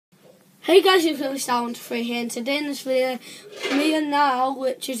Hey guys, it's Pt1 here, and today in this video, me and Niall,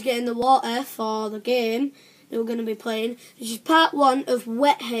 which is getting the water for the game that we're going to be playing, this is part 1 of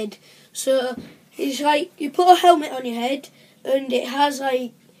Wet Head. So, it's like, you put a helmet on your head, and it has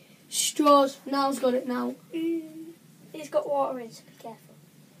like, straws. Niall's got it now. It's got water in, so be careful.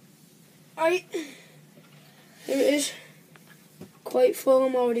 Right, here it is. Quite full,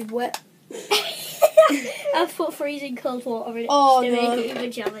 I'm already wet. I've put freezing cold water in it Oh, to no. make it even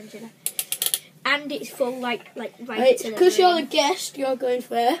challenging. And it's full, right Right, to the because you're the rim. guest, you're going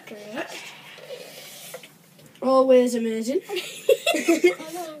first. Great. Always amazing.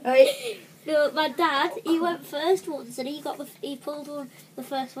 Right. No, my dad, he went first once, and he pulled the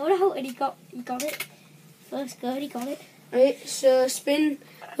first one out, and he got it. First go, and he got it. Right, so spin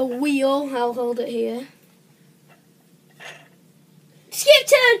the wheel. I'll hold it here. Skip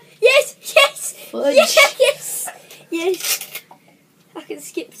turn! Yes! Yes! Fudge. Yes! Yes! I can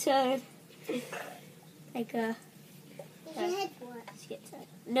skip turn. Like Is your head wet? skip turn.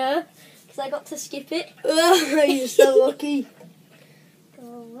 No, because I got to skip it. Oh, you're so lucky.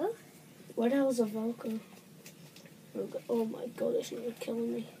 Go. What the hell's a Velcro? Oh my god, it's nearly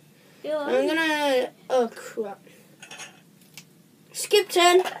killing me. Go on. I'm gonna... Oh crap. Skip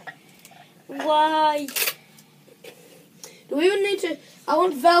turn. Why? Do we even need to... I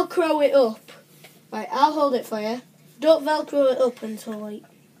want Velcro it up. Right, I'll hold it for you. Don't Velcro it up until like...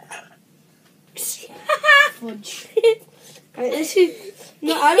 Fudge. Right, this is...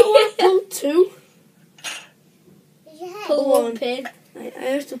 No, I don't want to pull two. Is your head Pull Pull one one. pin. Right, I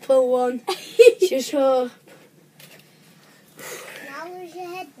have to pull one. Just so... now is your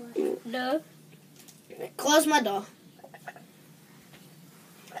head wet? No. Right, close my door.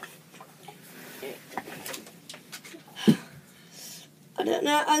 I don't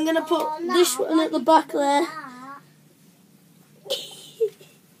know, I'm going to put Oh, no, this one at the back there. Ah,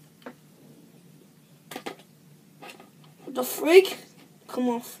 The frig? Come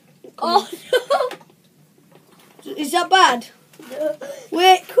off. Come Oh off. Is that bad? no.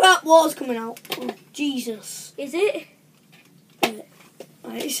 Wait, crap, water's coming out. Oh, Jesus. Is it?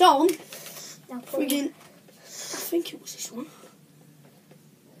 Right, it's on. Now pull. Friggin', I think it was this one.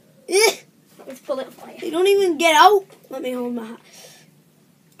 Eh, Let's pull it for you. you don't even get out. Let me hold my hat.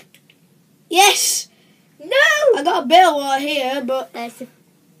 Yes! No! I got a bit of water here, but... There's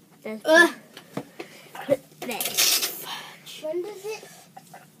there. when does it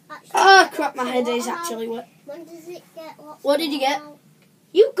actually Oh, get crap, my lots head of is water actually out? wet. When does it get lots What of did you water get? out?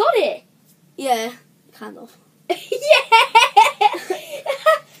 You got it. Yeah, kind of. Yeah!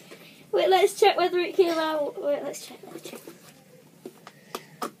 Wait, let's check whether it came out. Wait, let's check.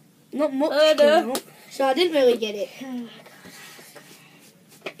 Not much Oh, no. came out, so I didn't really get it.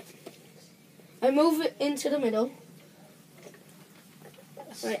 I move it into the middle.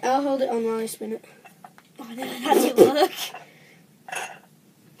 Right, I'll hold it on while I spin it. Oh no, that didn't work.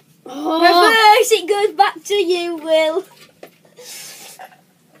 Oh, Reverse, it goes back to you, Will.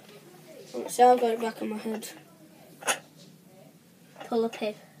 so I've got it back on my head. Pull a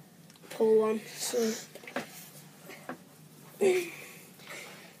pin. Pull one. So.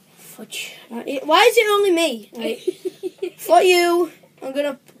 Fudge. Right, why is it only me? Right. For you, I'm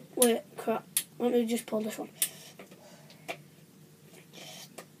gonna... Wait, crap. Let me just pull this one.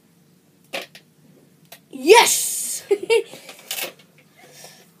 Yes!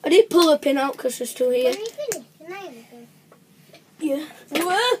 I did pull a pin out because there's two here. When you finish, can I have a Yeah.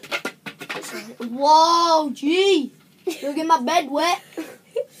 Whoa! Whoa, gee! You'll get my bed wet.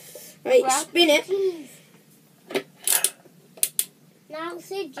 Right, Well, spin it. go? Now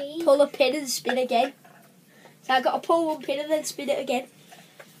say G. Pull a pin and spin again. So I got to pull one pin and then spin it again.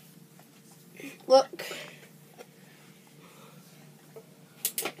 Look.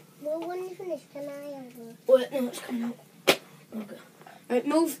 Well, when you finish, can I have a... Wait, no, it's coming out. Okay. Right,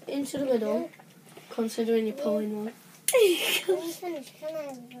 move into the middle, considering you're pulling one. When you finish, can I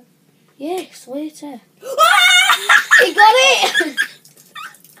have a... Yes, later. You got it!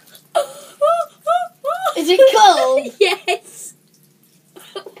 Is it cold? Yes.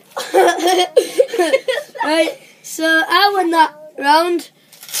 Right, so I won that round.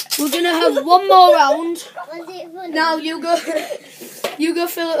 We're gonna have one more round. Was it funny? Now you go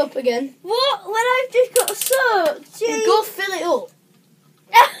fill it up again. What? When I've just got soaked? Gee. Go fill it up.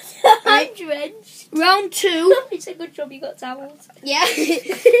 I'm Right. drenched. Round 2. It's a good job you got towels. Yeah.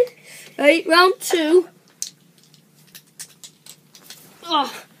 Right, round 2.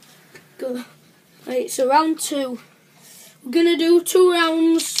 Oh, go. Right, so round 2. We're gonna do 2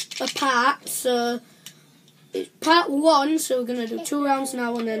 rounds apart. So it's part 1. So we're gonna do 2 rounds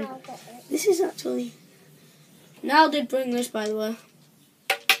now and then. I'll get it. This is actually... Niall did bring this, by the way.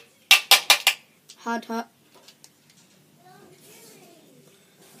 hard hat.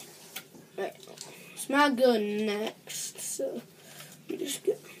 Right, it's my gun next. So let me just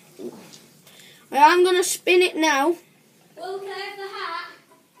get. Right, I'm gonna spin it now. Well, can I have the hat?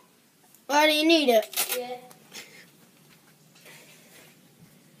 Why do you need it? Yeah.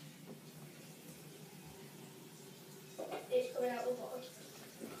 It's coming out the bottom.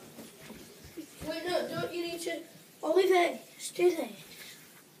 Wait, no, don't you need to... Oliver, stay there.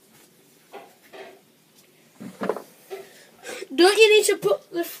 Don't you need to put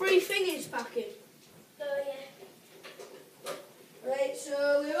the 3 thingies back in? Oh, yeah. Right,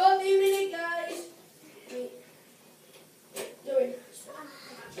 so we're all doing it, guys. Right. Doing. I'm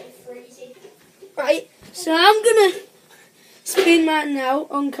actually freezing. Right, so I'm gonna spin that now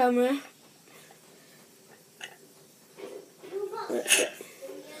on camera.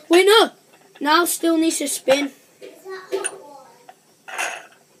 Wait, no! Now still needs to spin. Is that hot water?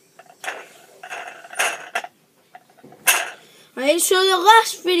 Right, so the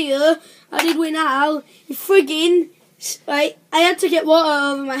last video I did with Niall, he friggin', right, I had to get water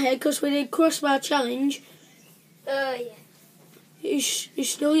over my head because we did crossbar challenge. Oh, yeah. It's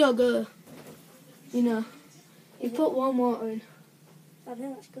still your go. You know. You put one water in. I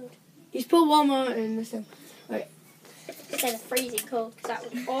think that's good. He's put one water in this time. Right. Instead of freezing cold, because that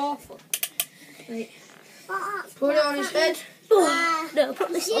was awful. Right. Oh, Put it on his head. No, put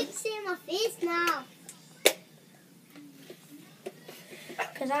this you on. can see my face now.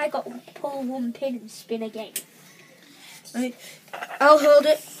 Because I got pull one pin and spin again. Right. I'll hold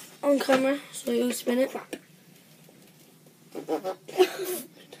it on camera so you'll spin it.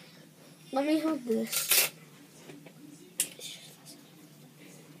 Let me hold this.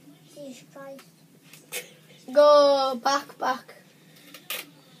 Jesus Christ. Go back.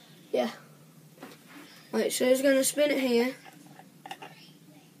 Yeah. Right, so he's going to spin it here.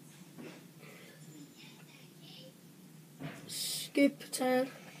 Skip turn.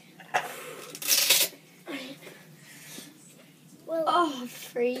 Well, Oh, I'm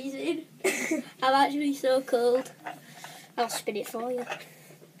freezing. I'm actually so cold. I'll spin it for you.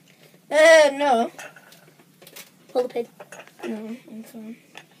 No. Pull the pin. No, I'm fine.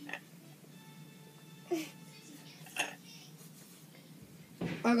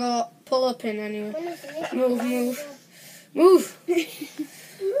 I got pull up in anyway. when it's finished, Move.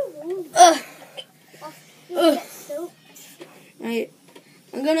 So, Right.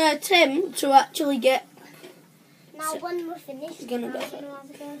 I'm going to attempt to actually get... now when we're finished, It's gonna I'm go. gonna have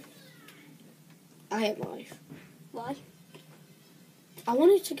a go. I hate my life. Why? I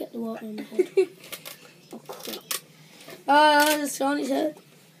wanted to get the water on my head. Oh, crap. It's on his head.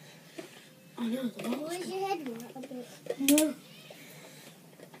 I know, the water's Where's your head wet a bit? No.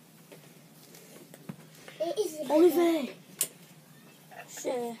 It is a bit wet. Oliver.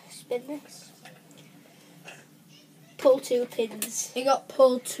 So, spin this. Pull 2 pins. He got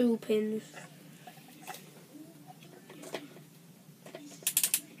pulled 2 pins.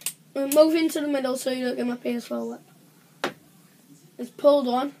 Move into the middle so you don't get my PS4 wet. It's pulled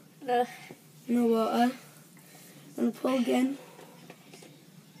one. No. No water. And pull again.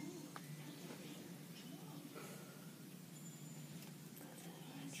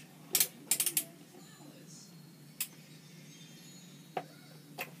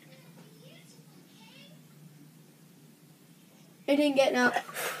 It didn't get out.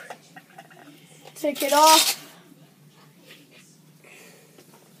 Take it off.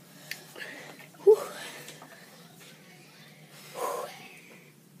 Whew.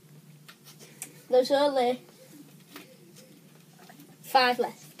 There's only 5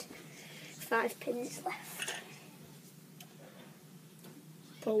 left. 5 pins left.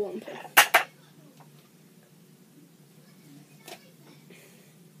 Pull 1 pin.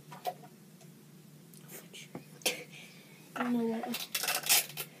 No water.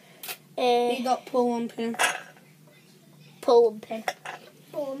 He got pull 1 pin. Pull 1 pin.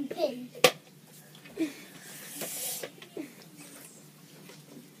 One pin.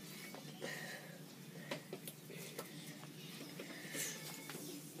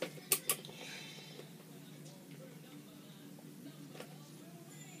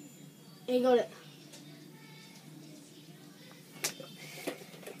 He got it.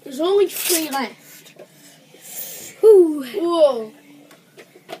 There's only 3 left. Ooh. Whoa.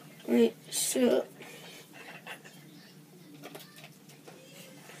 Right, so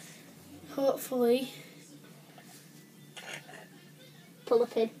hopefully Pull a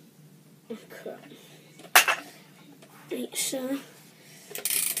pin. oh, crap. Right, so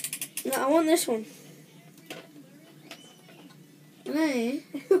no, I want this one. No.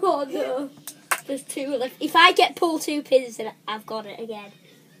 Oh no. There's 2 left. If I get pull 2 pins, then I've got it again.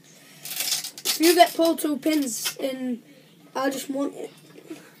 you get pull 2 pins in, I just want it.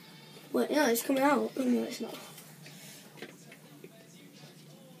 Wait, yeah, it's coming out. Oh, no, it's not.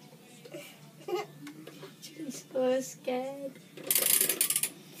 She's so scared.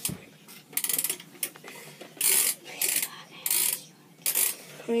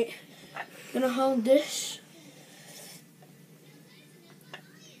 Right, I'm gonna hold this.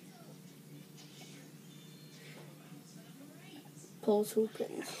 Pull 2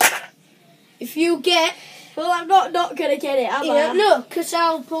 pins. If you get... Well, I'm not gonna get it, am I? No, because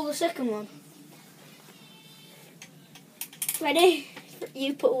I'll pull the second one. Ready?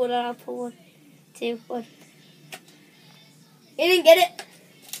 You put one and I'll pull 1, 2, 1. You didn't get it.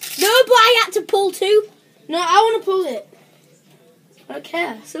 No, but I had to pull 2. No, I want to pull it. I don't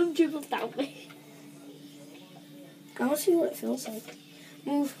care. Some dribbled down me. I want to see what it feels like.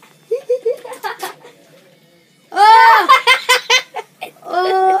 Move. Oh!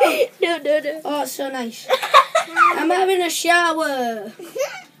 No. Oh, it's so nice. I'm having a shower.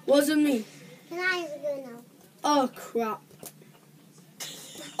 Wasn't me. Can I go now? Oh, crap.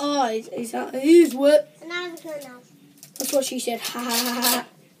 Oh, he's wet. Can I go now? That's what she said. Ha ha ha ha.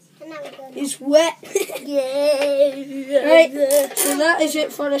 Can I go now? It's wet. Yeah. Right, so that is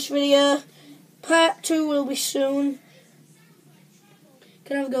it for this video. Part 2 will be soon.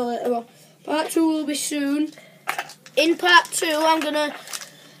 Can I have a go later on? Part 2 will be soon. In part 2, I'm going to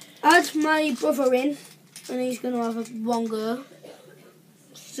add my brother in, and he's going to have one go.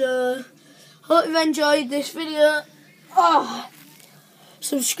 So, hope you've enjoyed this video. Oh,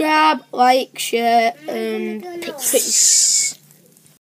 subscribe, like, share, and peace.